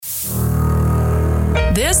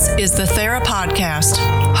This is the TheraPodcast,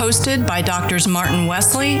 hosted by Drs Martin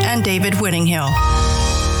Wesley and David Whittinghill.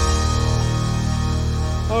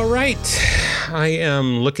 All right. I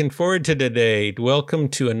am looking forward to today. Welcome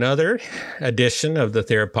to another edition of the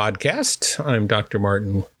TheraPodcast. I'm Dr.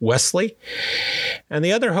 Martin Wesley, and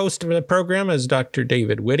the other host of the program is Dr.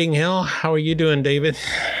 David Whittinghill. How are you doing, David?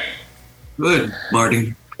 Good,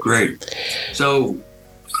 Marty. Great. So,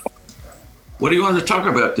 what do you want to talk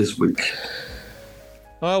about this week?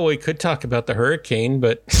 Well, we could talk about the hurricane,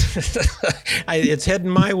 but it's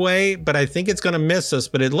heading my way, but I think it's going to miss us.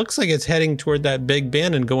 But it looks like it's heading toward that Big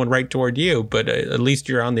Bend and going right toward you. But at least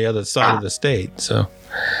you're on the other side of the state. So,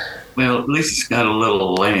 well, at least it's got a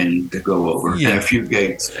little land to go over and a few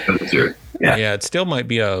gates to go through. Yeah, it still might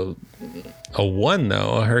be a one,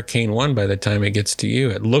 though, a Hurricane 1 by the time it gets to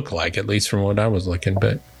you. It looked like, at least from what I was looking,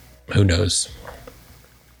 but who knows?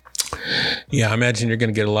 Yeah, I imagine you're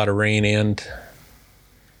going to get a lot of rain and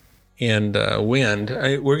wind.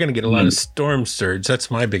 We're going to get a lot of storm surge. That's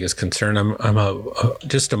my biggest concern. I'm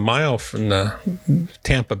just a mile from the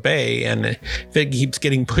Tampa Bay, and if it keeps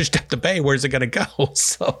getting pushed up the bay, where's it going to go?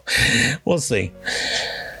 So we'll see.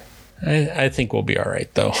 I think we'll be all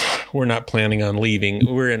right, though. We're not planning on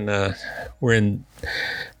leaving. We're in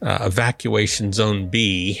evacuation zone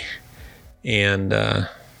B, and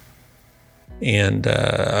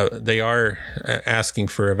they are asking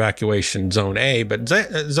for evacuation zone A, but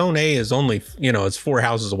zone A is only, it's 4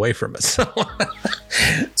 houses away from us.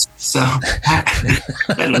 So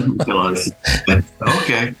I don't know.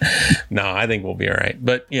 Okay. No, I think we'll be all right.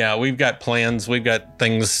 But yeah, we've got plans. We've got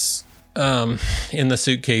things in the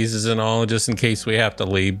suitcases and all, just in case we have to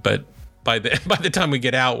leave. But by the time we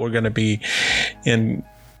get out, we're going to be in.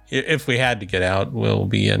 If we had to get out, we'll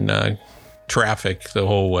be in traffic the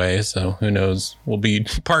whole way. So who knows? We'll be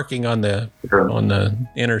parking on the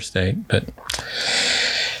interstate. But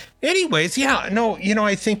anyways,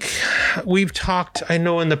 I think we've talked. I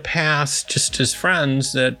know in the past, just as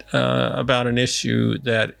friends, that about an issue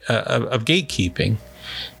that of gatekeeping.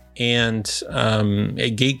 And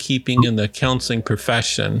a gatekeeping in the counseling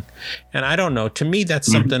profession. And I don't know, to me,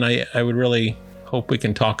 that's something I would really hope we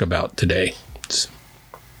can talk about today.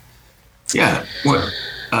 Yeah, well,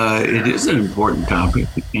 it is an important topic,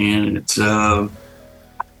 and it's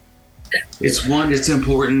one that's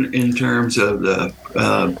important in terms of the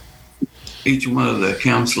each one of the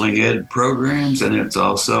counseling ed programs, and it's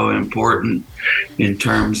also important in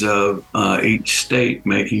terms of each state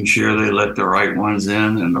making sure they let the right ones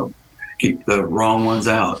in and keep the wrong ones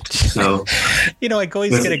out. So, I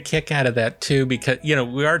always get a kick out of that too, because,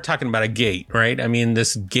 we are talking about a gate, right? I mean,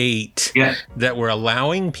 this gate that we're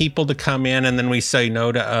allowing people to come in, and then we say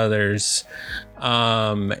no to others.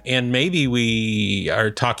 And maybe we are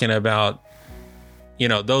talking about,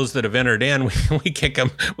 those that have entered in, we kick them,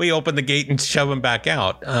 we open the gate and shove them back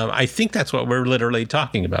out. I think that's what we're literally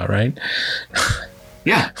talking about, right?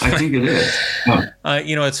 Yeah, I think it is.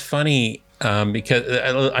 It's funny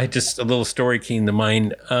because a little story came to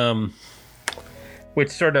mind, which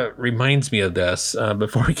sort of reminds me of this.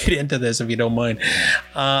 Before we get into this, if you don't mind,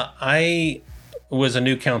 I was a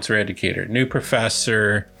new counselor educator, new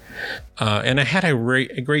professor. And I had a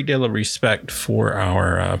great deal of respect for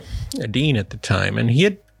our dean at the time. And he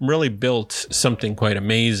had really built something quite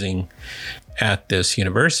amazing at this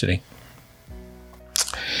university.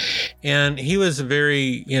 And he was a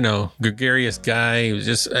very, gregarious guy. He was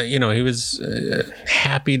just, he was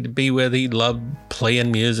happy to be with. He loved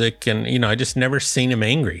playing music. And, I just never seen him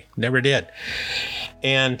angry. Never did.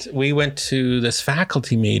 And we went to this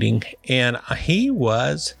faculty meeting, and he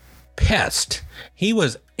was pissed. He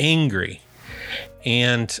was angry.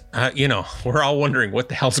 And, we're all wondering what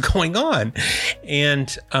the hell's going on.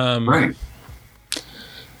 And right.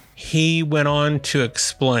 He went on to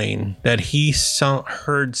explain that he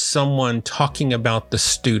heard someone talking about the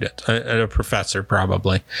student, a professor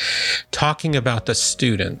probably, talking about the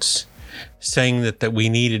students, saying that we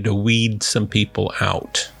needed to weed some people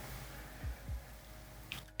out.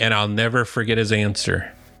 And I'll never forget his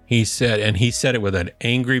answer. He said it with an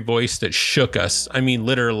angry voice that shook us. I mean,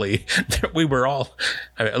 literally, we were all,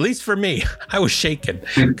 at least for me, I was shaken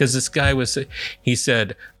because this guy he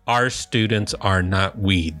said, "Our students are not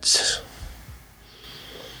weeds."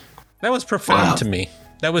 That was profound to me.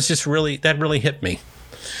 That was just that really hit me.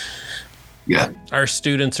 Yeah. Our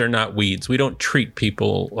students are not weeds. We don't treat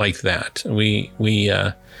people like that.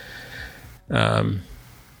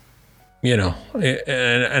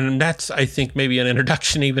 And that's, I think, maybe an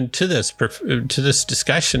introduction even to this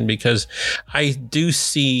discussion, because I do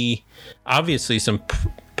see obviously some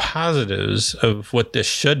positives of what this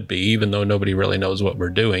should be, even though nobody really knows what we're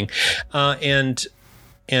doing. And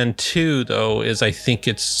And two, though, is I think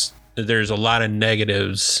there's a lot of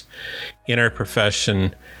negatives in our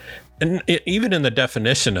profession, and even in the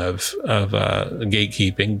definition of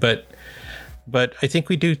gatekeeping. But I think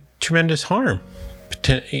we do tremendous harm,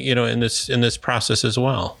 in this process as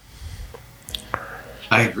well.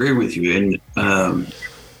 I agree with you. And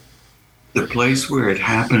the place where it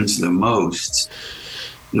happens the most,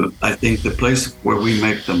 I think the place where we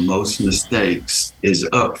make the most mistakes is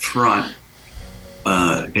up front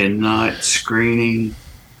in not screening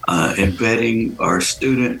and vetting our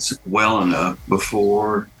students well enough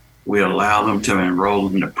before we allow them to enroll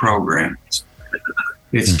in the programs.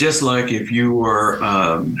 It's just like if you were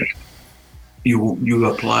you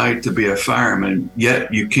applied to be a fireman,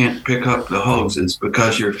 yet you can't pick up the hoses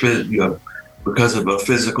because because of a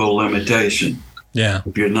physical limitation. Yeah.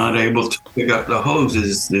 If you're not able to pick up the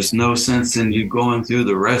hoses, there's no sense in you going through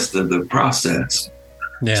the rest of the process.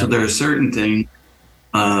 Yeah. So there are certain things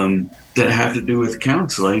that have to do with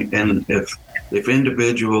counseling, and if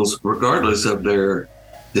individuals, regardless of their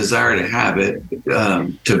desire to have it,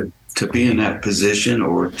 to be in that position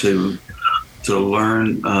or to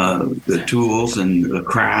learn the tools and the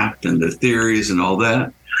craft and the theories and all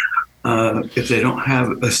that, if they don't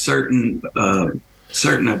have a certain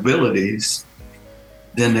abilities,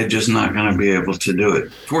 then they're just not going to be able to do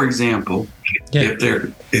it. For example,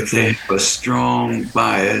 if they have a strong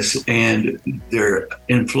bias and they're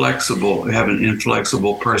inflexible, have an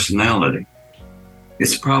inflexible personality,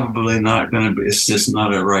 it's probably not going to be. It's just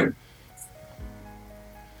not a right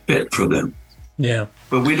fit for them. Yeah.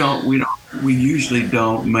 But we usually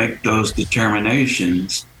don't make those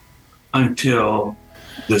determinations until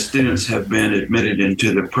the students have been admitted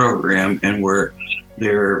into the program and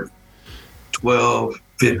they're 12,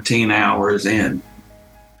 15 hours in.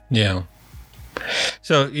 Yeah.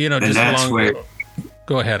 So,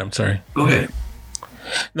 go ahead. I'm sorry. Go ahead.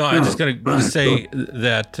 No, I'm just going to say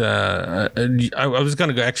that I was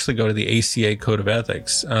going to actually go to the ACA Code of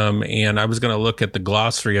Ethics, and I was going to look at the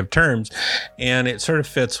glossary of terms, and it sort of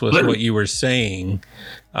fits with what you were saying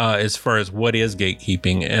as far as what is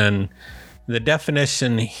gatekeeping. And the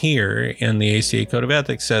definition here in the ACA Code of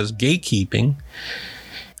Ethics says gatekeeping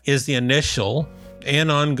is the initial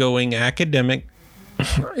and ongoing academic,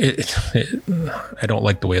 I don't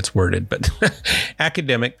like the way it's worded, but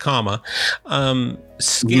academic,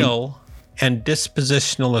 skill and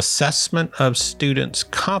dispositional assessment of students'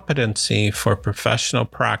 competency for professional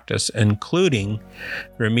practice, including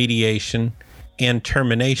remediation and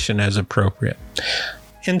termination as appropriate.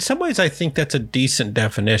 In some ways, I think that's a decent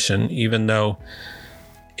definition, even though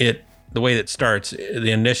the way that starts,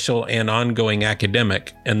 the initial and ongoing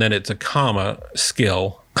academic, and then it's a comma,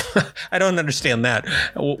 skill. I don't understand that.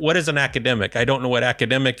 What is an academic? I don't know what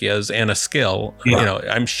academic is and a skill. Yeah.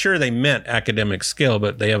 I'm sure they meant academic skill,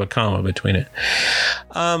 but they have a comma between it.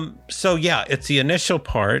 So yeah, it's the initial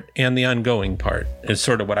part and the ongoing part is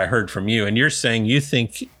sort of what I heard from you. And you're saying you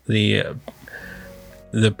think the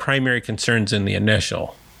primary concern's in the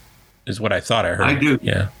initial is what I thought I heard. I do.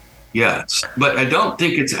 Yeah. Yes, but I don't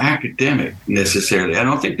think it's academic necessarily. I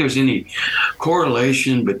don't think there's any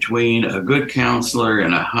correlation between a good counselor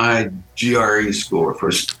and a high GRE score, for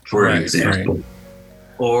example,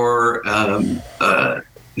 or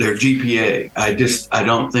their GPA. I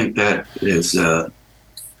don't think that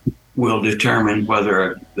will determine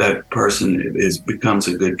whether that person becomes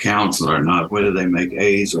a good counselor or not, whether they make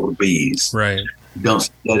A's or B's. Right. Don't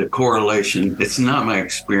see that a correlation. It's not my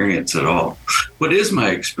experience at all. What is my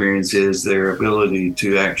experience is their ability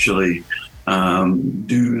to actually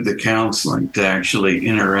do the counseling, to actually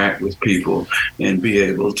interact with people and be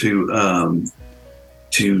able to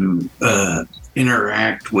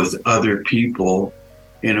interact with other people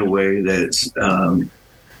in a way that's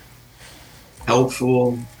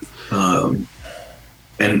helpful. And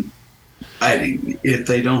if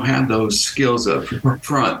they don't have those skills up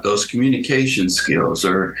front, those communication skills,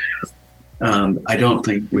 or I don't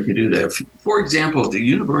think we could do that. For example, the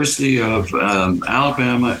University of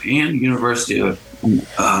Alabama and University of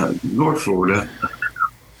North Florida,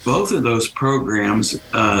 both of those programs,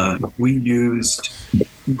 we used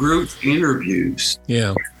group interviews.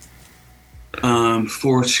 Yeah.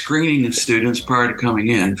 For screening the students prior to coming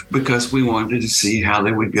in, because we wanted to see how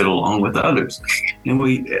they would get along with others. And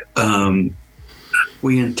we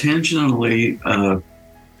intentionally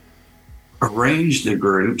arranged the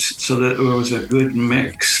groups so that there was a good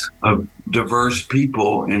mix of diverse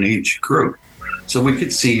people in each group. So we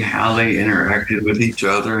could see how they interacted with each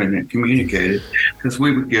other and communicated, because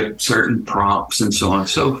we would get certain prompts and so on and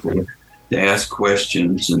so forth to ask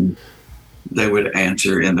questions and they would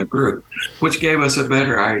answer in the group, which gave us a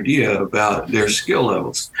better idea about their skill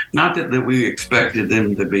levels. Not that we expected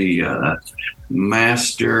them to be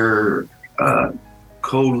master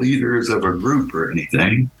co-leaders of a group or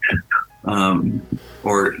anything,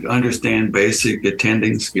 or understand basic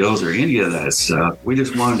attending skills or any of that stuff. We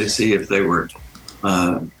just wanted to see if they were,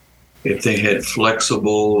 if they had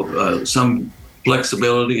some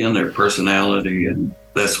flexibility in their personality and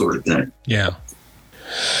that sort of thing. Yeah.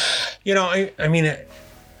 I mean,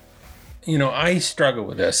 I struggle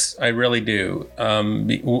with this. I really do. I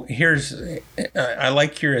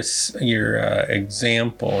like your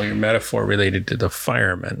example, your metaphor related to the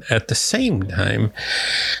firemen. At the same time,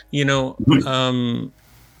 I'm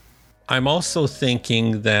also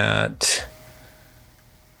thinking that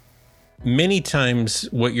many times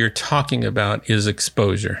what you're talking about is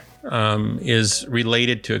exposure. Is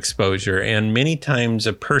related to exposure, and many times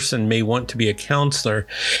a person may want to be a counselor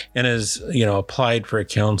and has applied for a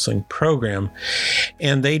counseling program,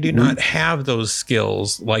 and they do not have those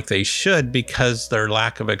skills like they should because their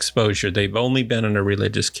lack of exposure. They've only been in a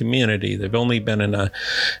religious community. They've only been in a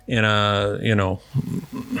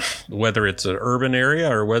whether it's an urban area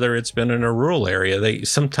or whether it's been in a rural area. They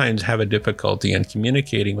sometimes have a difficulty in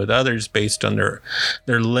communicating with others based on their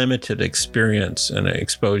limited experience and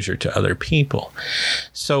exposure to other people.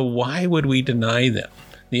 So why would we deny them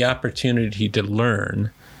the opportunity to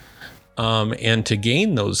learn and to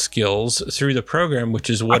gain those skills through the program, which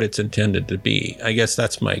is what it's intended to be? I guess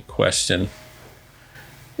that's my question.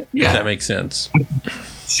 Yeah. Does that make sense?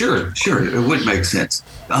 Sure. It would make sense.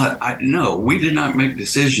 No, we did not make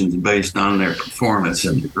decisions based on their performance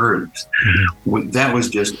in the groups. Mm-hmm. That was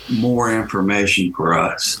just more information for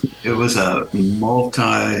us. It was a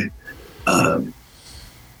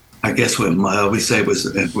I guess what we say was,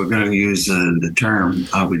 if we're going to use the term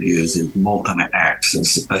I would use, is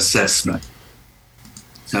multi-axis assessment.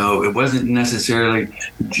 So it wasn't necessarily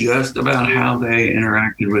just about how they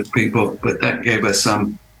interacted with people, but that gave us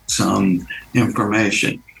some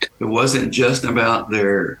information. It wasn't just about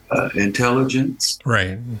their intelligence,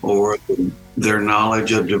 right, or their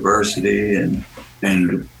knowledge of diversity and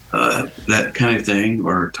that kind of thing,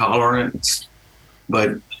 or tolerance,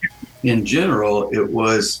 but in general, it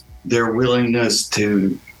was their willingness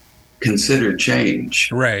to consider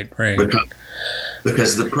change. Right.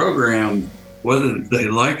 Because the program, whether they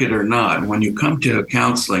like it or not, when you come to a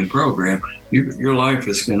counseling program, your life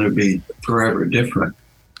is going to be forever different.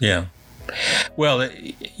 Yeah. Well,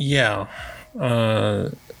 yeah.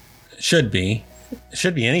 Should be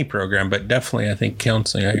any program, but definitely I think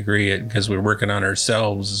counseling, I agree, because we're working on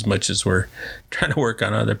ourselves as much as we're trying to work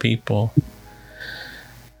on other people.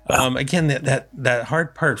 Again, that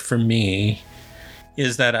hard part for me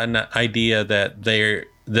is that an idea that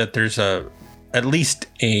there's at least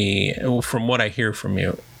from what I hear from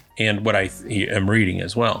you and what I am reading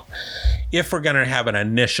as well, if we're going to have an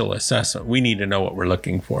initial assessment, we need to know what we're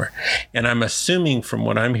looking for. And I'm assuming from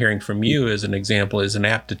what I'm hearing from you as an example is an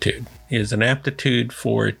aptitude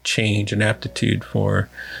for change, an aptitude for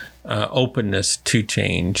openness to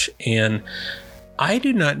change. And I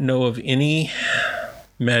do not know of any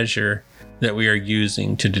measure that we are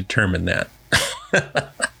using to determine that.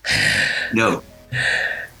 No.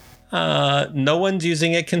 No one's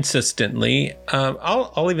using it consistently.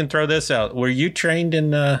 I'll even throw this out. Were you trained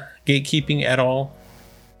in gatekeeping at all?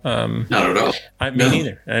 Not at all. Me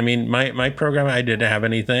neither. I mean, my program, I didn't have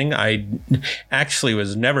anything. I actually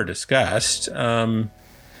was never discussed. And,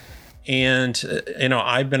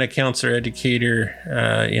 I've been a counselor,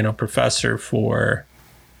 educator, professor for...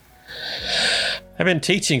 I've been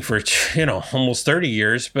teaching for, almost 30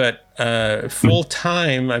 years, but full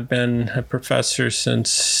time, I've been a professor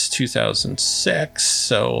since 2006,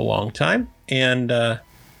 so a long time. And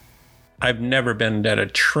I've never been at a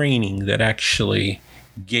training that actually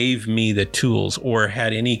gave me the tools or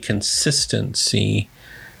had any consistency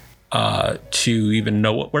to even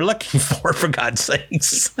know what we're looking for God's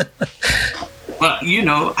sakes. Well,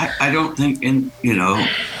 I don't think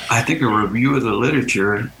I think a review of the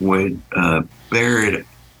literature would bear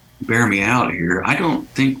me out here. I don't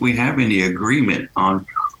think we have any agreement on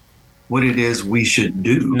what it is we should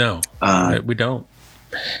do. No, we don't.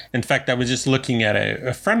 In fact, I was just looking at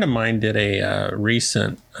a friend of mine did a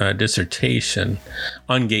recent dissertation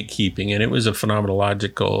on gatekeeping, and it was a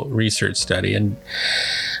phenomenological research study. And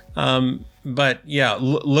but yeah,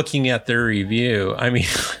 looking at their review, I mean,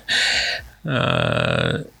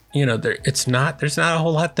 there's not a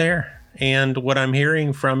whole lot there. And what I'm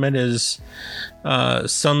hearing from it is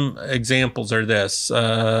some examples are this.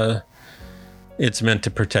 It's meant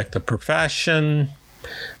to protect the profession.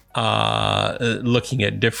 looking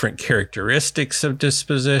at different characteristics of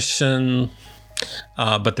disposition,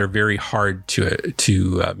 but they're very hard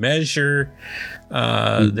to measure.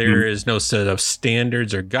 There is no set of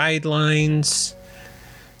standards or guidelines.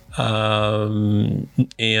 And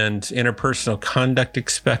interpersonal conduct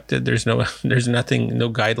expected. There's nothing,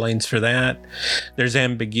 no guidelines for that. There's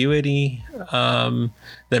ambiguity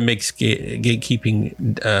that makes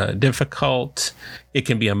gatekeeping difficult. It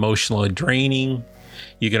can be emotionally draining.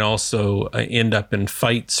 You can also end up in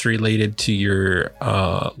fights related to your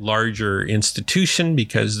larger institution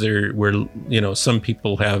because some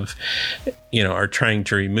people are trying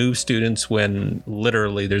to remove students when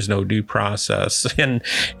literally there's no due process, and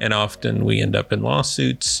often we end up in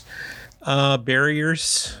lawsuits.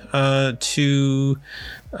 Barriers can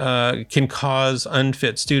cause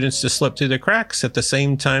unfit students to slip through the cracks. At the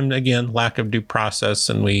same time, again, lack of due process,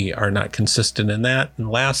 and we are not consistent in that.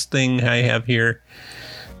 And last thing I have here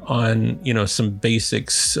on some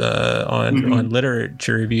basics on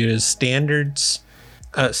literature review is standards.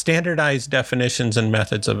 Standardized definitions and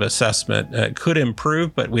methods of assessment could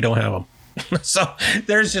improve, but we don't have them. So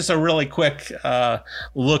there's just a really quick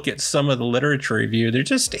look at some of the literature review. There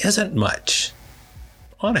just isn't much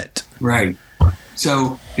on it. Right.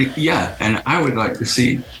 So, yeah, and I would like to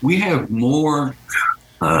see, we have more,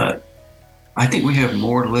 I think we have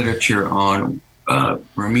more literature on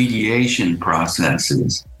remediation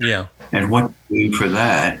processes. Yeah. And what we do for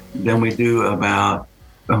that than we do about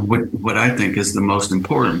what I think is the most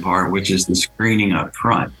important part, which is the screening up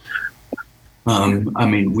front.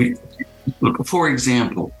 For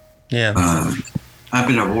example, I've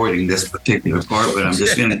been avoiding this particular part, but I'm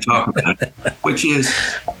just going to talk about it, which is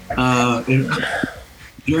as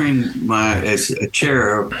a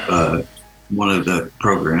chair of one of the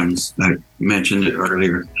programs, I mentioned it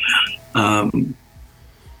earlier,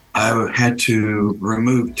 I had to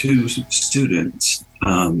remove 2 students.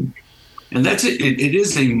 And that's it. It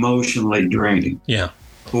is emotionally draining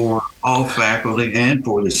for all faculty and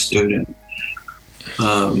for the student.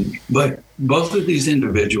 But both of these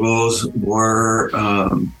individuals were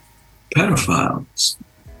pedophiles.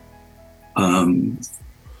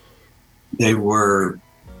 They were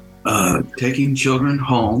taking children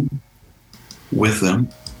home with them.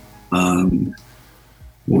 I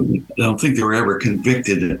don't think they were ever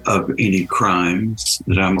convicted of any crimes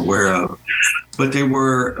that I'm aware of, but they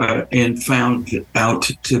were and found out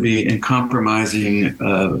to be in compromising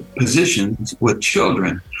positions with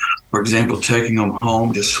children. For example, taking them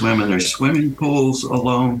home to swim in their swimming pools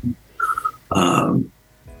alone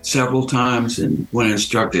several times, and when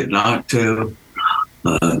instructed not to.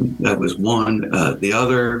 That was one. The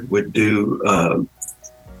other would do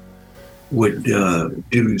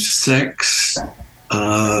sex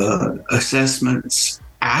assessments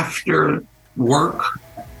after work,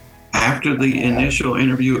 after the initial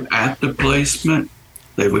interview at the placement.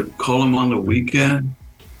 They would call them on the weekend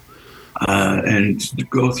and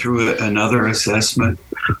go through another assessment,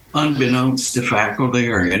 unbeknownst to faculty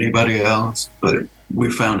or anybody else, but we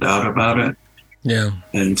found out about it. Yeah.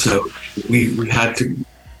 And so we had to,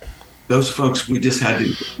 those folks, we just had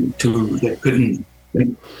to they couldn't,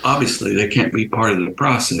 obviously they can't be part of the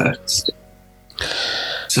process.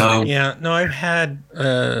 So yeah, no, I've had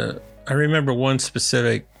I remember one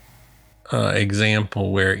specific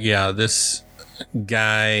example where this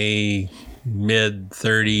guy,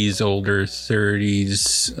 mid-30s, older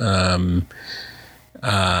 30s,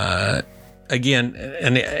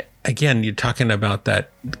 again, you're talking about that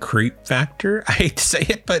creep factor. I hate to say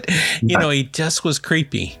it, but he just was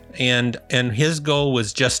creepy, and his goal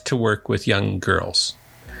was just to work with young girls.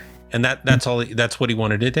 And that's all. That's what he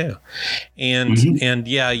wanted to do, and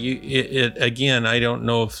again, I don't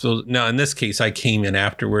know if those. Now, in this case, I came in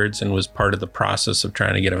afterwards and was part of the process of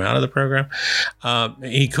trying to get him out of the program.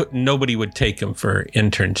 Nobody would take him for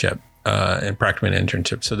internship and practicum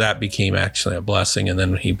internship, so that became actually a blessing. And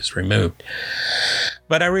then he was removed.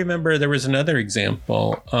 But I remember there was another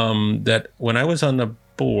example that when I was on the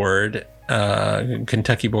board.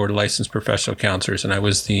 Kentucky Board of Licensed Professional Counselors, and I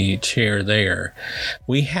was the chair there.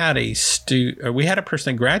 We had a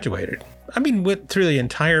person that graduated. Went through the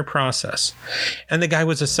entire process, and the guy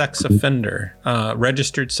was a sex offender,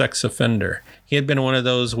 registered sex offender. He had been one of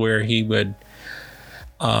those where he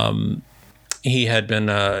had been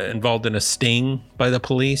involved in a sting by the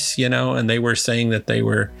police, and they were saying that they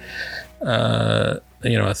were.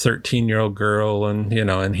 A 13-year-old girl,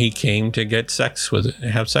 and he came to have sex with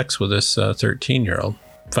this 13-year-old,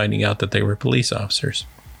 finding out that they were police officers.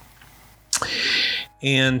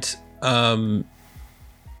 And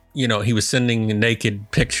he was sending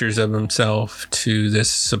naked pictures of himself to this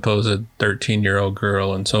supposed 13-year-old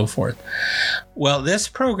girl and so forth. Well, this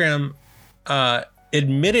program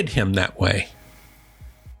admitted him that way.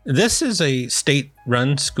 This is a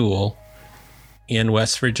state-run school in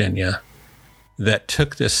West Virginia that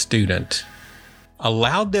took this student,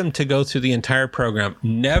 allowed them to go through the entire program,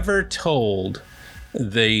 never told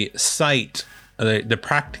the site, the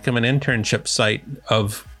practicum and internship site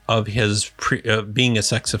of his being a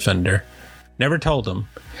sex offender, never told him,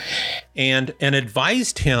 and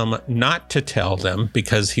advised him not to tell them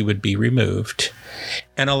because he would be removed,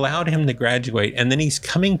 and allowed him to graduate. And then he's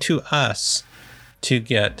coming to us to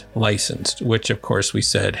get licensed, which of course we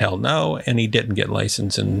said hell no, and he didn't get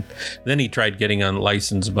licensed. And then he tried getting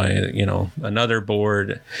unlicensed by another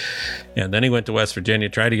board, and then he went to West Virginia,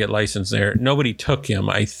 tried to get licensed there. Nobody took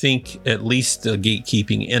him. I think at least the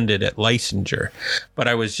gatekeeping ended at licensure, but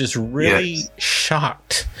I was just really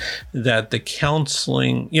shocked that the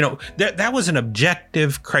counseling, that was an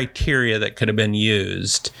objective criteria that could have been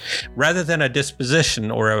used rather than a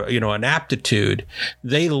disposition or an aptitude.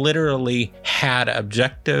 They literally had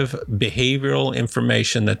objective behavioral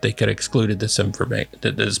information that they could have excluded this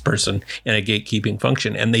person in a gatekeeping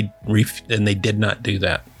function, and they did not do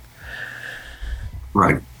that.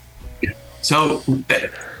 Right. So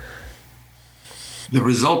the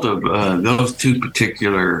result of those two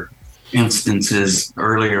particular instances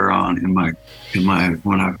earlier on in my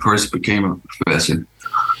when I first became a professor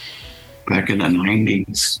back in the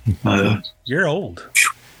 90s. You're old.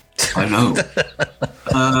 I know.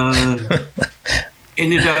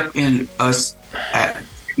 Ended up in us at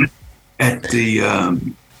the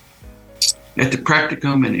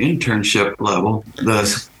practicum and internship level.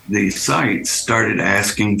 The sites started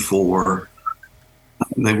asking for,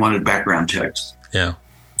 they wanted background checks. Yeah.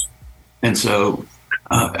 And so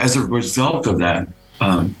as a result of that,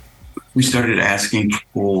 we started asking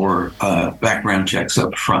for background checks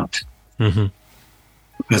up front. Mm-hmm.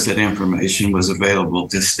 Because that information was available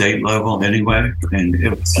to state level anyway, and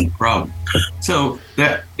it wasn't a problem. So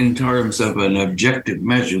that, in terms of an objective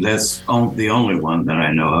measure, that's the only one that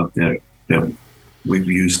I know of that we've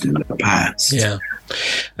used in the past. Yeah.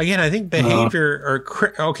 Again, I think behavior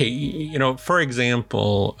for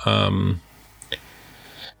example,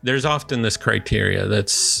 there's often this criteria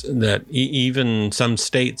that even some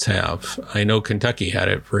states have. I know Kentucky had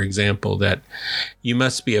it, for example, that you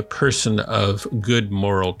must be a person of good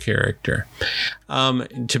moral character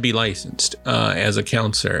to be licensed as a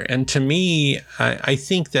counselor. And to me, I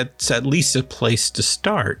think that's at least a place to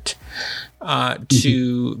start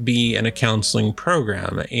to be in a counseling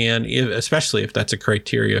program, and especially if that's a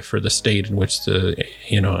criteria for the state in which the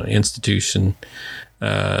institution,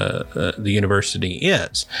 the university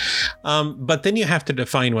is. But then you have to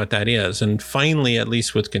define what that is. And finally, at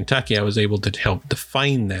least with Kentucky, I was able to help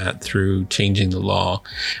define that through changing the law.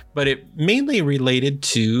 But it mainly related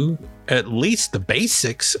to at least the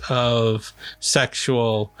basics of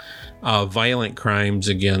sexual violent crimes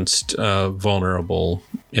against vulnerable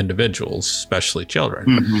individuals, especially children.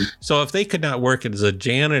 Mm-hmm. So if they could not work as a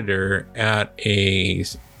janitor at a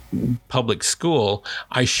public school,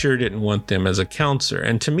 I sure didn't want them as a counselor.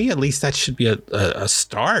 And to me, at least, that should be a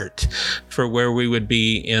start for where we would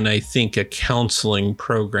be in, I think, a counseling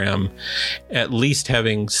program, at least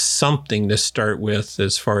having something to start with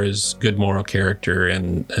as far as good moral character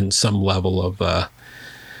and some level of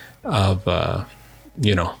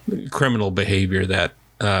criminal behavior that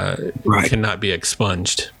cannot be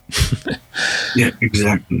expunged. Yeah,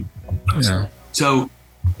 exactly. Yeah. So,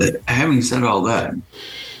 having said all that,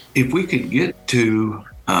 if we could get to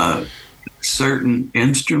certain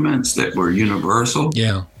instruments that were universal,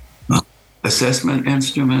 assessment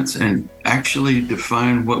instruments, and actually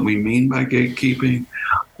define what we mean by gatekeeping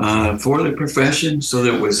for the profession so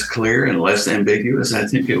that it was clear and less ambiguous, I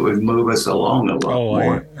think it would move us along a lot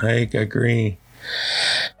more. I agree.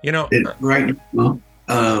 Right now,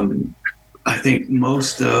 I think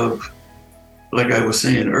most of, like I was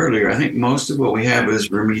saying earlier, I think most of what we have is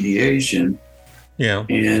remediation. Yeah.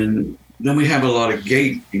 And then we have a lot of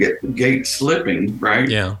gate slipping, right?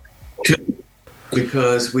 Yeah.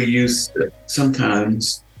 Because we use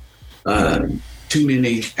sometimes too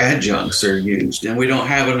many adjuncts are used, and we don't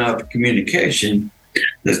have enough communication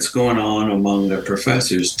that's going on among the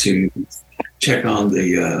professors to check on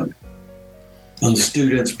the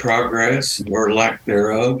students' progress or lack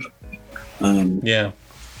thereof.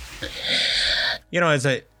 As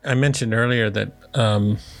I mentioned earlier that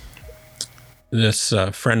this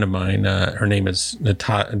friend of mine, her name is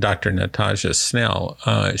Dr. Natasha Snell.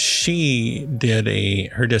 She did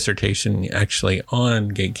her dissertation actually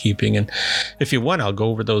on gatekeeping. And if you want, I'll go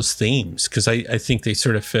over those themes, because I think they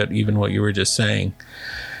sort of fit even what you were just saying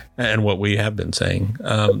and what we have been saying.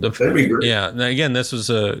 That'd be great. Yeah. Now, again, this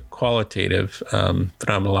was a qualitative,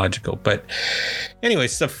 phenomenological. But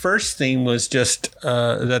anyways, the first theme was just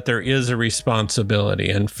that there is a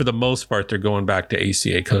responsibility. And for the most part, they're going back to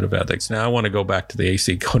ACA Code of Ethics. Now, I want to go back to the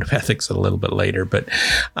ACA Code of Ethics a little bit later. But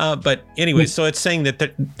anyway, so it's saying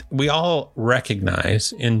that we all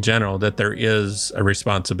recognize in general that there is a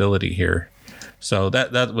responsibility here. So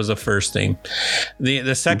that was the first theme.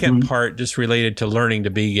 The second part just related to learning to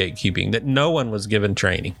be gatekeeping, that no one was given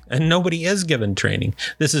training and nobody is given training.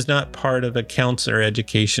 This is not part of a counselor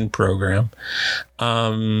education program.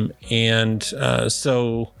 So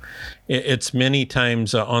it's many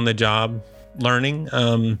times on the job learning,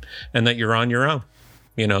 and that you're on your own,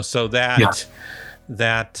 so that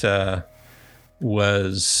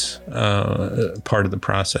was part of the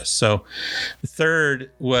process. So the third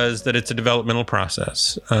was that it's a developmental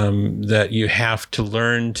process, that you have to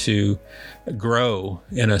learn to grow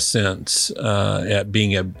in a sense at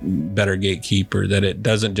being a better gatekeeper, that it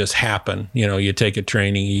doesn't just happen. You take a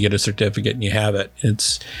training, you get a certificate and you have it.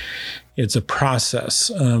 It's a process,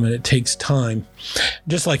 and it takes time.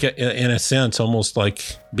 Just like in a sense, almost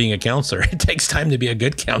like being a counselor, it takes time to be a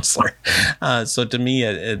good counselor. So to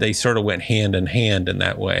me, they sort of went hand in hand in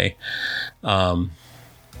that way.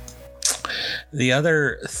 The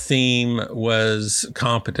other theme was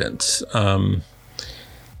competence. Let's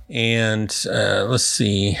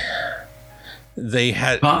see. They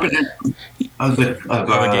had Competence of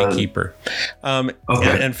a gatekeeper.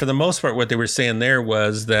 Okay. And for the most part, what they were saying there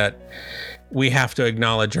was that we have to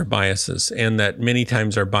acknowledge our biases, and that many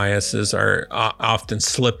times our biases are often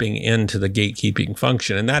slipping into the gatekeeping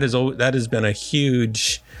function. And that has been a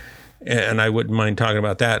huge, and I wouldn't mind talking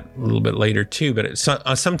about that a little bit later too, but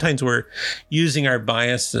sometimes we're using our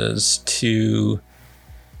biases to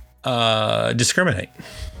discriminate.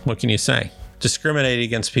 What can you say? Discriminate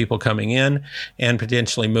against people coming in and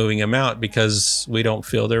potentially moving them out because we don't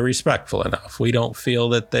feel they're respectful enough. We don't feel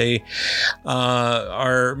that they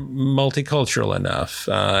are multicultural enough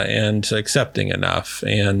and accepting enough.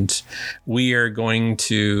 And we are going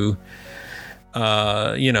to,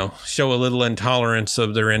 show a little intolerance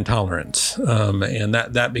of their intolerance. And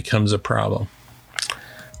that becomes a problem.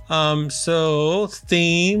 So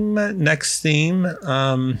next theme.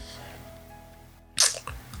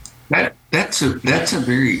 That's a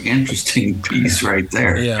very interesting piece right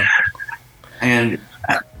there. Yeah, and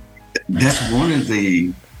that's one of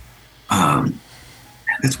the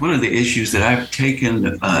issues that I've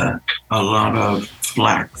taken a lot of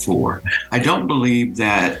flack for. I don't believe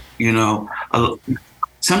that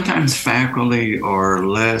sometimes faculty are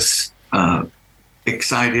less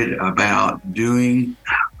excited about doing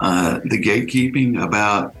the gatekeeping,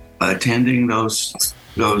 about attending those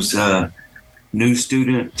new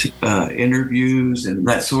student interviews and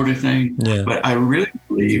that sort of thing. Yeah. But I really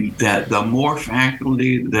believe that the more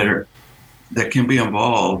faculty that can be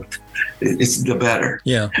involved, it's the better.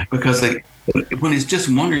 Yeah. Because when it's just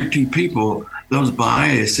one or two people, those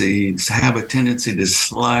biases have a tendency to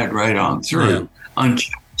slide right on through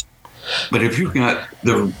unchecked. But if you've got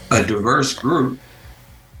a diverse group,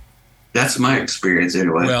 that's my experience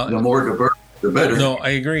anyway. Well, the more diverse, the better. No, I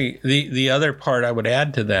agree. The other part I would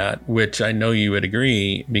add to that, which I know you would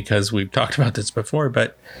agree because we've talked about this before,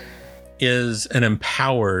 but is an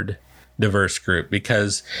empowered diverse group,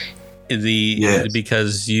 because I've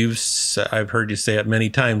heard you say it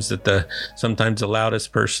many times that sometimes the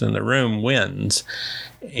loudest person in the room wins.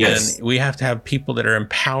 And we have to have people that are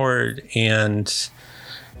empowered and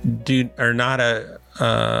are not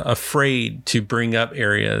afraid to bring up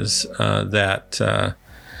areas that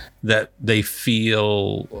they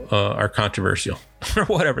feel are controversial, or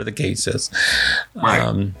whatever the case is.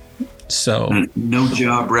 Right. So no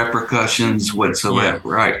job repercussions whatsoever.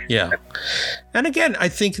 Yeah. Right. Yeah. And again, I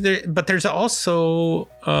think there's also,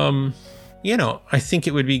 I think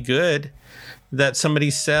it would be good that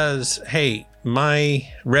somebody says, hey, my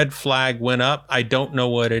red flag went up. I don't know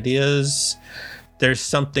what it is. There's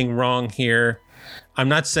something wrong here. I'm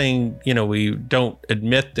not saying, we don't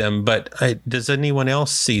admit them, but does anyone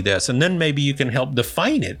else see this? And then maybe you can help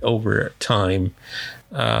define it over time.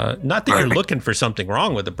 Not that you're looking for something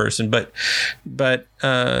wrong with the person, but this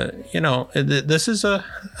is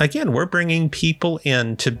again, we're bringing people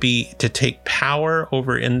in to take power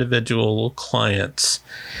over individual clients,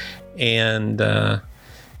 and there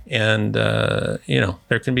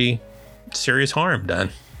can be serious harm done.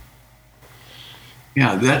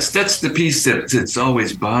 Yeah, that's the piece that's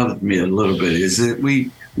always bothered me a little bit, is that we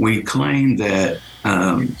claim that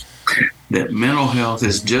that mental health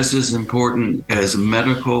is just as important as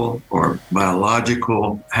medical or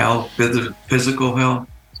biological health, physical health,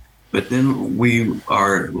 but then we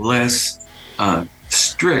are less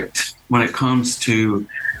strict when it comes to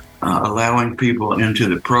allowing people into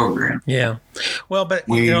the program. Yeah. Well, but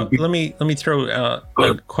let me throw a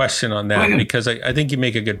question on that, because I think you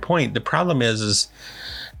make a good point. The problem is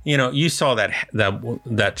you saw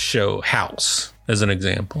that show House as an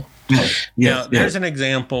example. Yes. There's an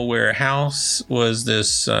example where House was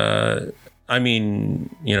this. The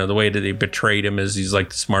way that they betrayed him is he's like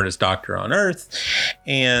the smartest doctor on earth,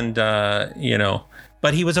 and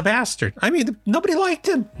but he was a bastard. I mean, nobody liked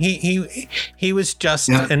him. He was just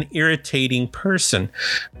an irritating person.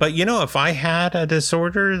 But if I had a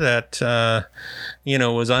disorder that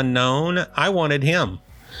was unknown, I wanted him,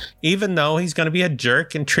 even though he's going to be a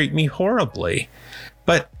jerk and treat me horribly.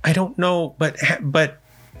 But I don't know. But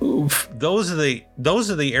those are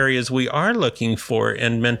the areas we are looking for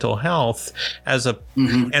in mental health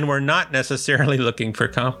and we're not necessarily looking for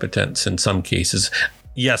competence in some cases.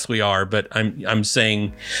 Yes, we are, but I'm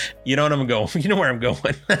saying, you know what I'm going. You know where I'm going.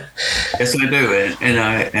 Yes, I do, and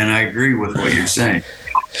I agree with what you're saying.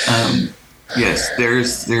 Yes, there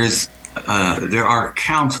are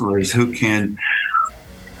counselors who can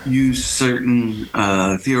use certain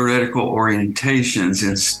theoretical orientations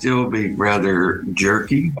and still be rather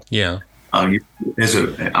jerky. Yeah. As a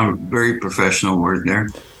very professional word there.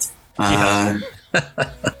 And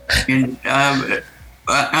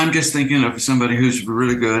I'm just thinking of somebody who's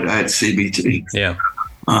really good at CBT. Yeah.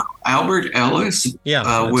 Albert Ellis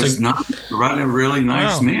was not a really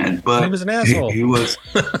nice man, but he was an asshole. He was,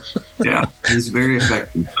 he was very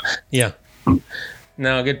effective. Yeah.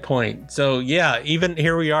 No, good point. So, even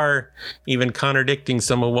here we are, even contradicting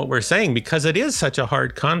some of what we're saying, because it is such a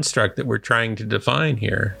hard construct that we're trying to define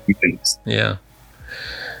here. Yeah.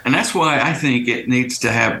 And that's why I think it needs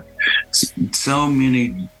to have so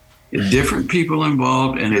many different people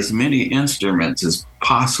involved and as many instruments as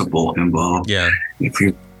possible involved. Yeah. If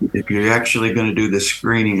you're actually going to do the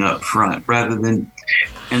screening up front, rather than,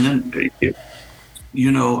 and then,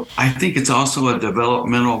 I think it's also a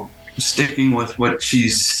developmental, sticking with what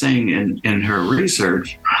she's saying in her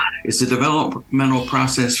research, it's a developmental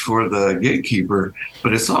process for the gatekeeper,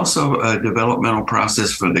 but it's also a developmental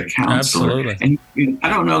process for the counselor. Absolutely. And I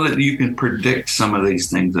don't know that you can predict some of these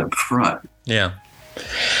things up front. Yeah.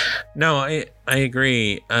 No, I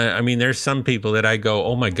agree. I mean, there's some people that I go,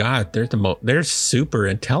 oh my God, they're super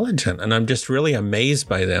intelligent, and I'm just really amazed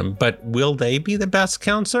by them. But will they be the best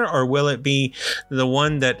counselor, or will it be the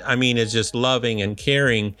one that is just loving and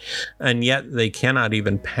caring, and yet they cannot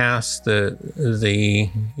even pass the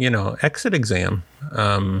exit exam?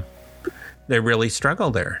 They really struggle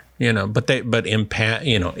there, but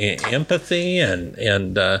empathy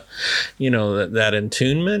and that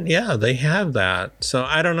attunement, they have that. So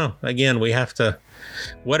I don't know. Again, we have to,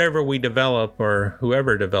 whatever we develop or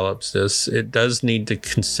whoever develops this, it does need to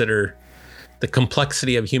consider the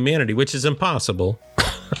complexity of humanity, which is impossible,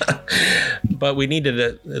 but we need to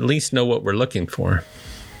at least know what we're looking for.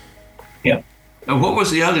 Yeah. And what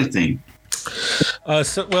was the other thing?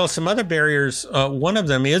 Some other barriers, one of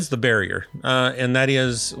them is the barrier, and that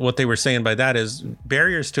is what they were saying by that is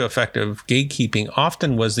barriers to effective gatekeeping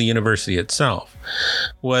often was the university itself,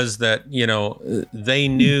 was that, they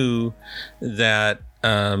knew that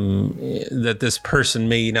that this person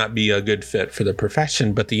may not be a good fit for the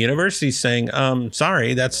profession, but the university's saying,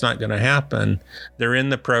 sorry, that's not going to happen. They're in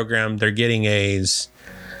the program, they're getting A's.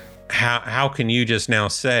 How can you just now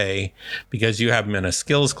say, because you have them in a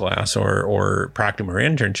skills class or practicum or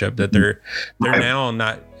internship, that they're now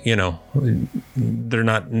not, they're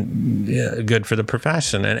not good for the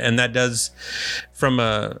profession, and that does from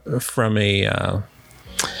an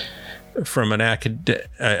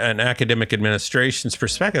academic administration's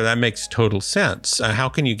perspective, that makes total sense. How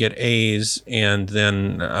can you get A's and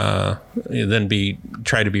then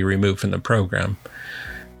try to be removed from the program?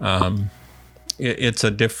 It's a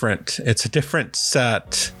different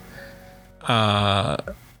set.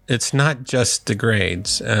 It's not just the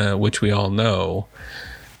grades, which we all know.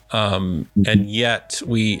 And yet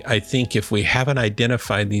I think if we haven't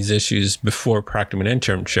identified these issues before practicum and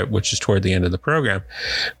internship, which is toward the end of the program,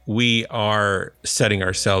 we are setting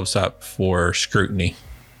ourselves up for scrutiny.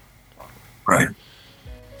 Right.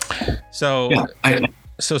 So,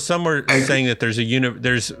 so some were saying that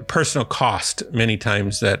there's personal cost many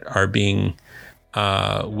times that are being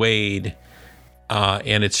weighed,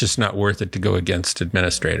 and it's just not worth it to go against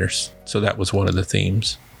administrators. So that was one of the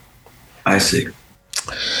themes. I see.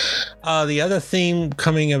 The other theme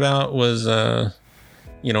coming about was,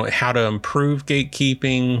 how to improve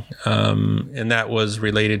gatekeeping. And that was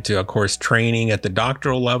related to, of course, training at the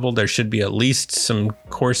doctoral level. There should be at least some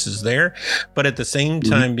courses there. But at the same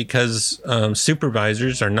time, because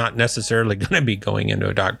supervisors are not necessarily going to be going into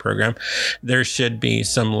a doc program, there should be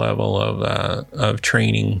some level of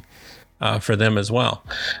training for them as well.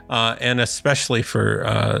 And especially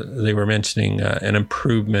for, they were mentioning an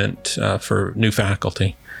improvement for new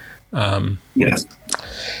faculty. Yes.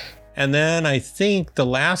 And then I think the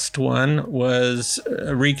last one was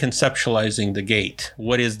reconceptualizing the gate.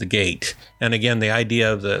 What is the gate? And again, the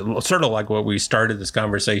idea of the sort of like what we started this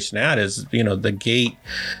conversation at is, the gate,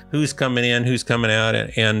 who's coming in, who's coming out.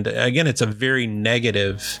 And again, it's a very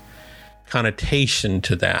negative connotation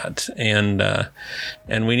to that. And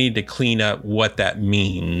we need to clean up what that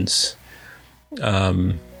means. Are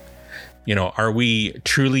we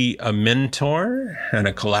truly a mentor and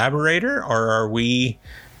a collaborator, or are we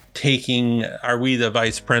the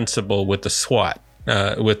vice principal with the SWAT,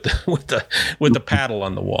 with the paddle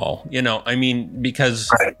on the wall? Because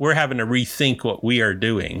we're having to rethink what we are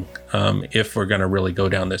doing if we're going to really go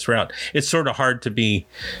down this route. It's sort of hard to be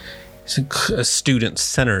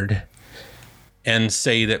student-centered and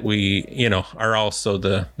say that we, are also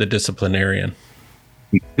the disciplinarian.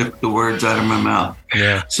 You took the words out of my mouth.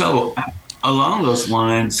 Yeah. So along those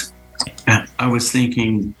lines, I was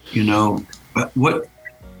thinking,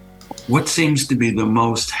 what seems to be the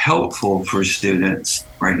most helpful for students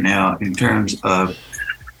right now in terms of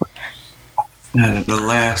the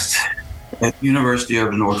last at University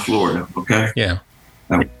of North Florida, okay? Yeah.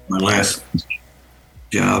 My last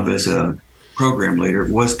job as a program leader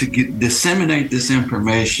was to disseminate this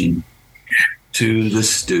information to the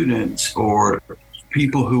students or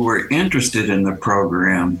people who were interested in the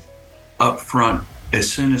program up front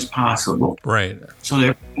as soon as possible. Right. So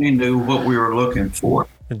that we knew what we were looking for.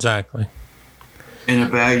 Exactly. In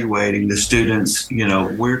evaluating the students,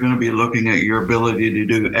 we're going to be looking at your ability to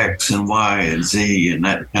do X and Y and Z and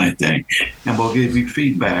that kind of thing. And we'll give you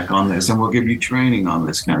feedback on this, and we'll give you training on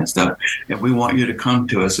this kind of stuff. And we want you to come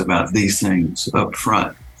to us about these things up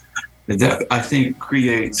front. That, I think,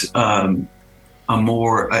 creates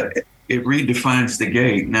it redefines the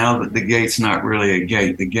gate. Now that the gate's not really a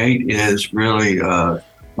gate, the gate is really a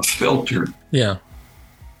filter. Yeah.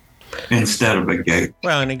 Instead of a gate.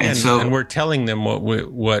 Well, and again, and we're telling them what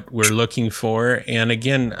we're looking for, and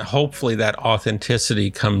again, hopefully that authenticity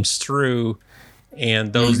comes through,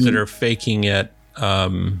 and those that are faking it,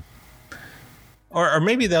 or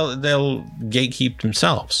maybe they'll gatekeep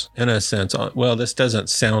themselves in a sense. Well, this doesn't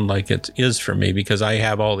sound like it is for me because I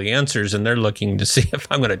have all the answers, and they're looking to see if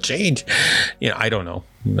I'm going to change. I don't know.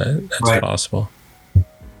 That's possible.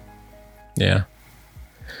 Yeah.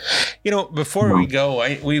 Before we go,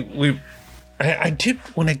 I did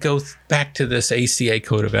want to go back to this ACA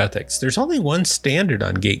Code of Ethics. There's only one standard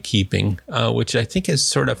on gatekeeping, which I think is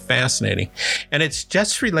sort of fascinating, and it's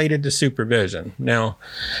just related to supervision. Now,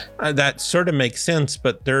 that sort of makes sense,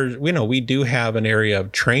 but we do have an area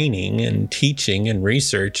of training and teaching and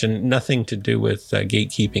research, and nothing to do with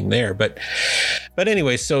gatekeeping there. But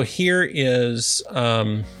anyway, so here is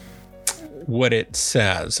what it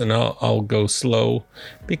says, and I'll go slow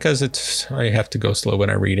because I have to go slow when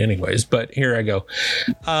I read anyways, but here I go.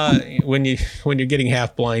 When you're getting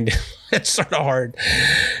half blind, it's sort of hard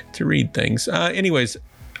to read things. Anyways,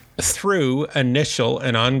 through initial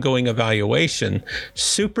and ongoing evaluation,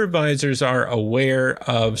 supervisors are aware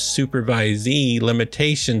of supervisee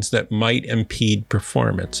limitations that might impede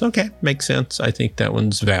performance. Okay, makes sense. I think that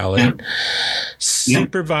one's valid. Yeah.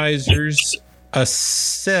 Supervisors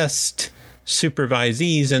assist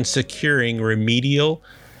supervisees in securing remedial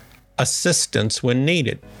assistance when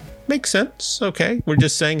needed. Makes sense. Okay. We're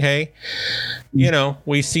just saying, hey,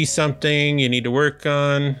 we see something you need to work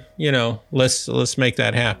on, let's make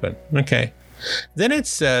that happen. Okay. Then it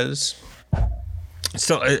says,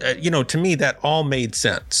 so, to me, that all made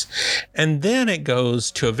sense. And then it goes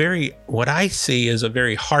to what I see is a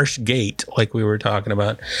very harsh gate, like we were talking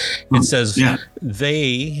about. It says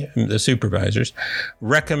they, the supervisors,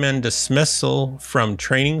 recommend dismissal from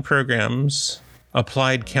training programs,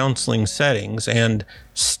 applied counseling settings, and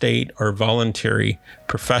state or voluntary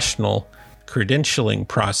professional credentialing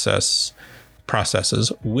processes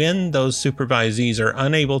when those supervisees are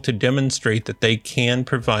unable to demonstrate that they can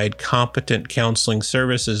provide competent counseling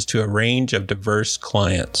services to a range of diverse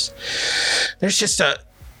clients. There's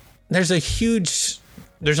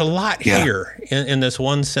a lot here in this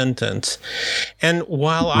one sentence. And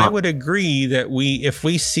while I would agree that if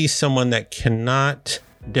we see someone that cannot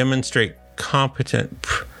demonstrate competent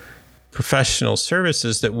professional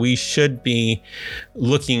services that we should be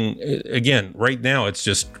looking, again, right now it's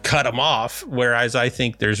just cut them off, whereas I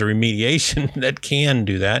think there's a remediation that can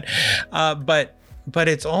do that. But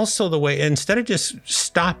it's also the way, instead of just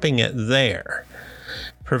stopping it there,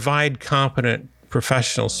 provide competent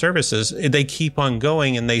professional services, they keep on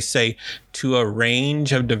going, and they say to a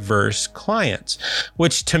range of diverse clients,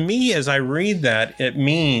 which to me, as I read that, it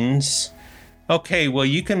means, okay, well,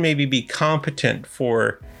 you can maybe be competent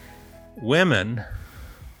for women,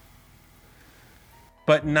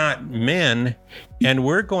 but not men, and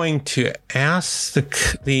we're going to ask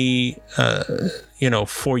the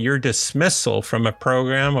for your dismissal from a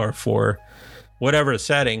program or for whatever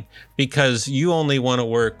setting because you only want to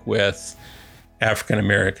work with African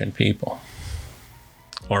American people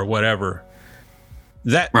or whatever.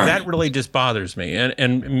 That really just bothers me,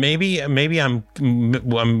 and maybe I'm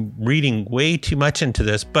reading way too much into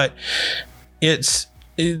this, but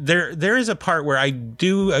there is a part where I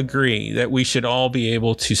do agree that we should all be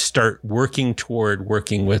able to start working toward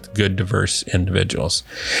working with good, diverse individuals.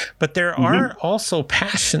 But there are also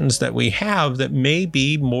passions that we have that may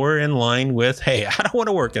be more in line with, hey, I don't want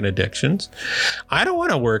to work in addictions. I don't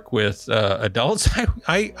want to work with adults.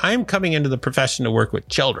 I'm coming into the profession to work with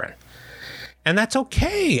children. And that's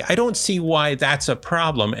okay. I don't see why that's a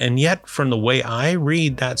problem. And yet, from the way I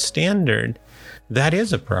read that standard, that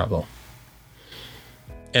is a problem.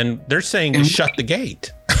 And they're saying to shut the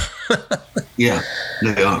gate. Yeah,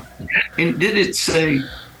 they are. And did it say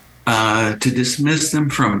to dismiss them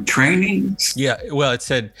from trainings? Yeah, well, it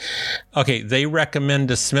said, okay, they recommend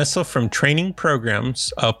dismissal from training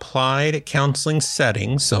programs applied at counseling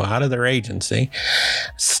settings, so out of their agency,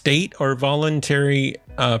 state or voluntary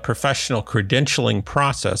professional credentialing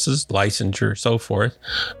processes, licensure, so forth,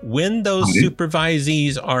 when those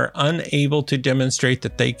supervisees are unable to demonstrate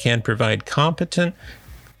that they can provide competent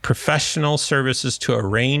professional services to a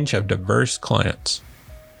range of diverse clients.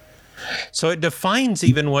 So it defines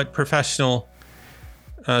even what professional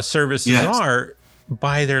services are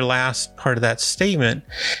by their last part of that statement.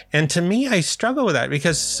 And to me, I struggle with that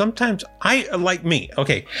because sometimes I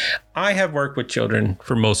have worked with children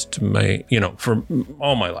for most of my, for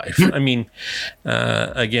all my life. I mean,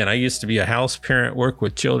 again, I used to be a house parent, work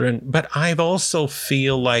with children, but I've also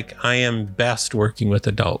feel like I am best working with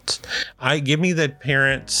adults. Give me the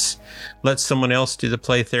parents, let someone else do the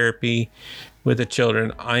play therapy with the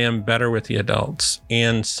children. I am better with the adults.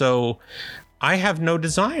 And so I have no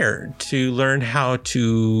desire to learn how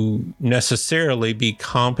to necessarily be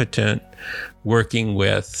competent working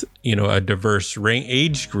with, a diverse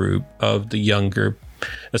age group of the younger,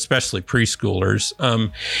 especially preschoolers,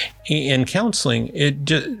 in counseling.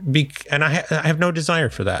 And I have no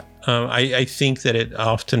desire for that. I think that it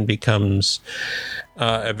often becomes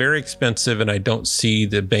very expensive, and I don't see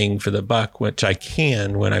the bang for the buck, which I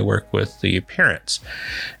can when I work with the parents.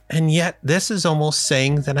 And yet this is almost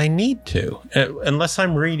saying that I need to, unless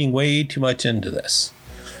I'm reading way too much into this.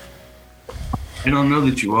 I don't know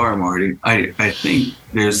that you are, Marty. I think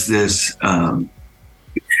there's this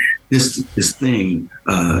this thing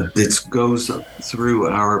that goes through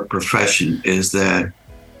our profession is that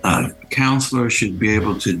counselors should be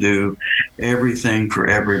able to do everything for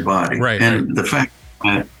everybody. Right. And the fact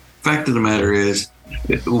of the matter is,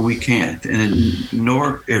 we can't. And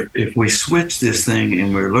nor if we switch this thing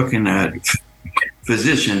and we're looking at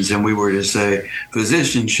physicians and we were to say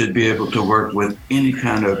physicians should be able to work with any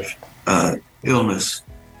kind of illness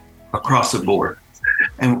across the board.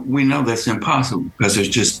 And we know that's impossible because there's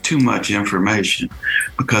just too much information,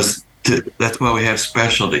 because that's why we have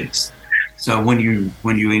specialties. So when you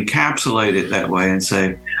encapsulate it that way and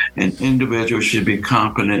say an individual should be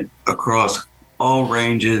competent across all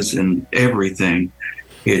ranges and everything,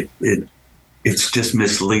 it's just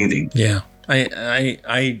misleading. Yeah.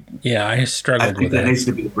 I struggled with that. I think that needs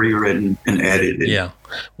to be rewritten and edited. Yeah.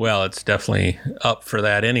 Well, it's definitely up for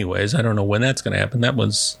that anyways. I don't know when that's going to happen. That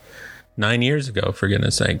was 9 years ago, for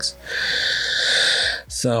goodness sakes.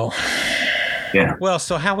 So, yeah. Well,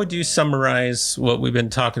 so how would you summarize what we've been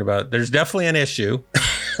talking about? There's definitely an issue.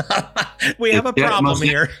 We have a problem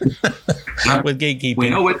here with gatekeeping. We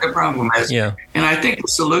know what the problem is. Yeah. And I think the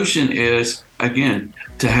solution is, again,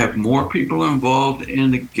 to have more people involved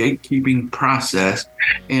in the gatekeeping process.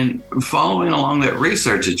 And following along that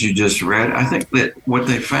research that you just read, I think that what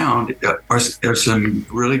they found are some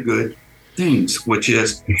really good things, which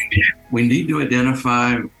is we need to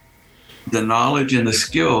identify the knowledge and the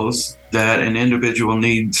skills that an individual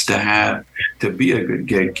needs to have to be a good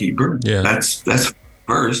gatekeeper. Yeah. That's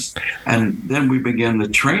first. And then we begin the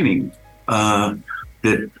training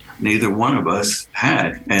that neither one of us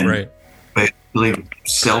had. And right. basically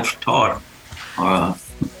self-taught.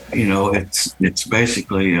 It's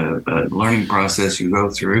basically a learning process you go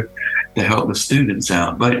through to help the students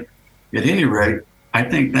out. But at any rate, I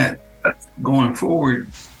think that going forward,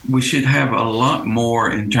 we should have a lot more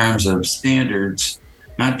in terms of standards,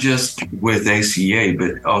 not just with ACA,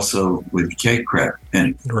 but also with KCREP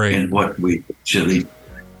and what we actually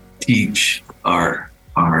teach our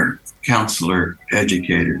counselor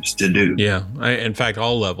educators to do. Yeah. In fact,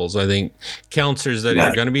 all levels. I think counselors that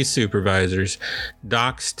are going to be supervisors,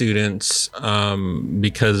 doc students,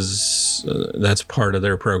 because that's part of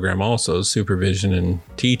their program also, supervision and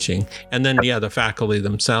teaching. And then, the faculty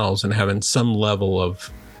themselves and having some level of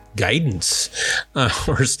guidance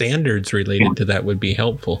or standards related to that would be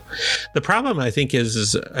helpful. The problem, I think,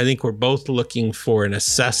 is I think we're both looking for an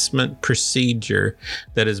assessment procedure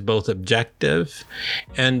that is both objective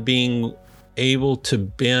and being able to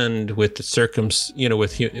bend with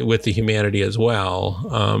the with the humanity as well.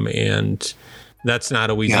 And that's not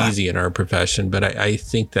always easy in our profession, but I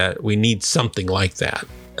think that we need something like that.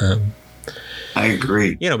 I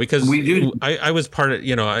agree. Because we do. I was part of,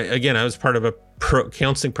 I was part of a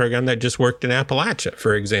counseling program that just worked in Appalachia,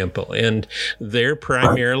 for example, and they're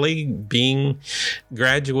primarily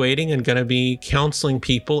graduating and going to be counseling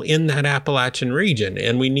people in that Appalachian region.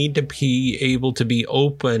 And we need to be able to be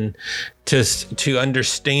open to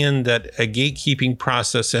understand that a gatekeeping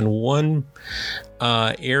process in one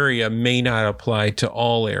area may not apply to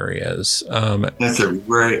all areas. That's a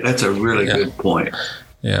really good point.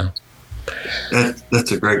 Yeah.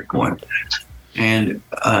 That's a great point. And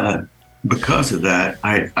because of that,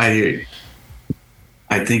 I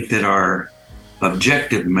think that our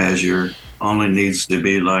objective measure only needs to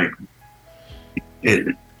be like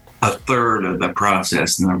a third of the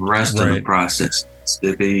process, and the rest of the process needs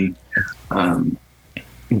to be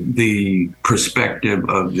the perspective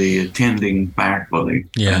of the attending faculty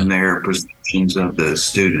and their perceptions of the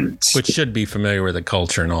students, which should be familiar with the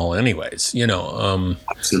culture and all anyways,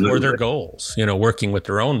 or their goals, working with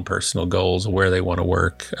their own personal goals, where they want to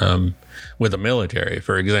work with the military,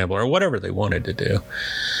 for example, or whatever they wanted to do.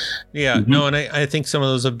 No, and I think some of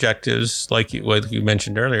those objectives, like you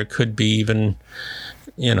mentioned earlier, could be even,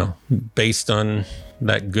 based on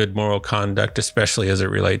that good moral conduct, especially as it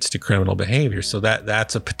relates to criminal behavior. So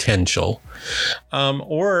that's a potential.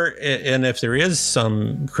 And if there is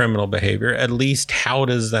some criminal behavior, at least how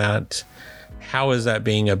is that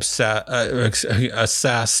being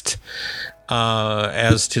assessed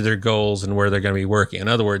as to their goals and where they're going to be working? In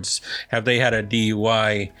other words, have they had a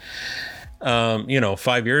DUI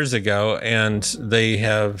 5 years ago, and they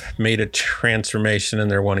have made a transformation and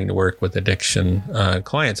they're wanting to work with addiction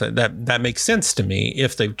clients? That makes sense to me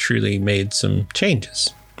if they've truly made some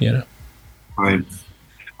changes, Right.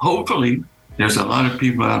 Hopefully, there's a lot of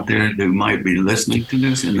people out there who might be listening to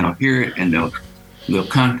this, and they'll hear it, and they'll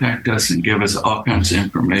contact us and give us all kinds of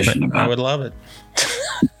information about it. I would love it.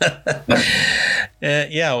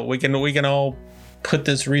 We can all put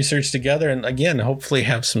this research together and, again, hopefully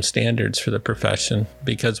have some standards for the profession,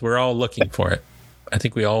 because we're all looking for it. I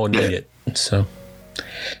think we all need it. So,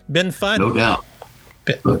 been fun. No doubt.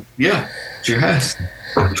 Yeah, sure has.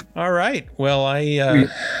 All right. Well, I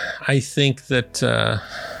think that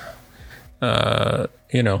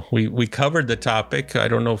we covered the topic. I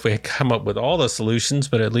don't know if we come up with all the solutions,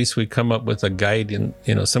 but at least we come up with a guide and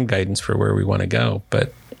some guidance for where we want to go.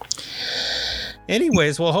 But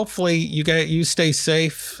anyways, well, hopefully you stay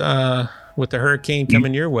safe with the hurricane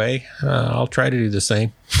coming your way. I'll try to do the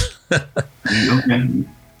same. Okay.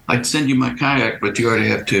 I'd send you my kayak, but you already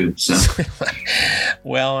have two. So.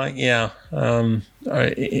 Well, it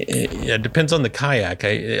depends on the kayak.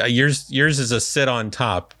 Yours is a sit on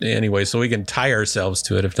top anyway, so we can tie ourselves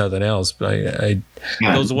to it if nothing else. But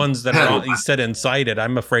those ones that are you sit inside it,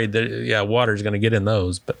 I'm afraid that water's going to get in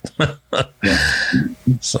those. But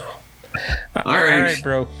so. All right,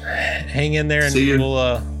 bro. Hang in there, and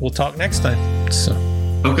we'll talk next time. So.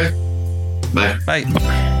 Okay. Bye. Bye.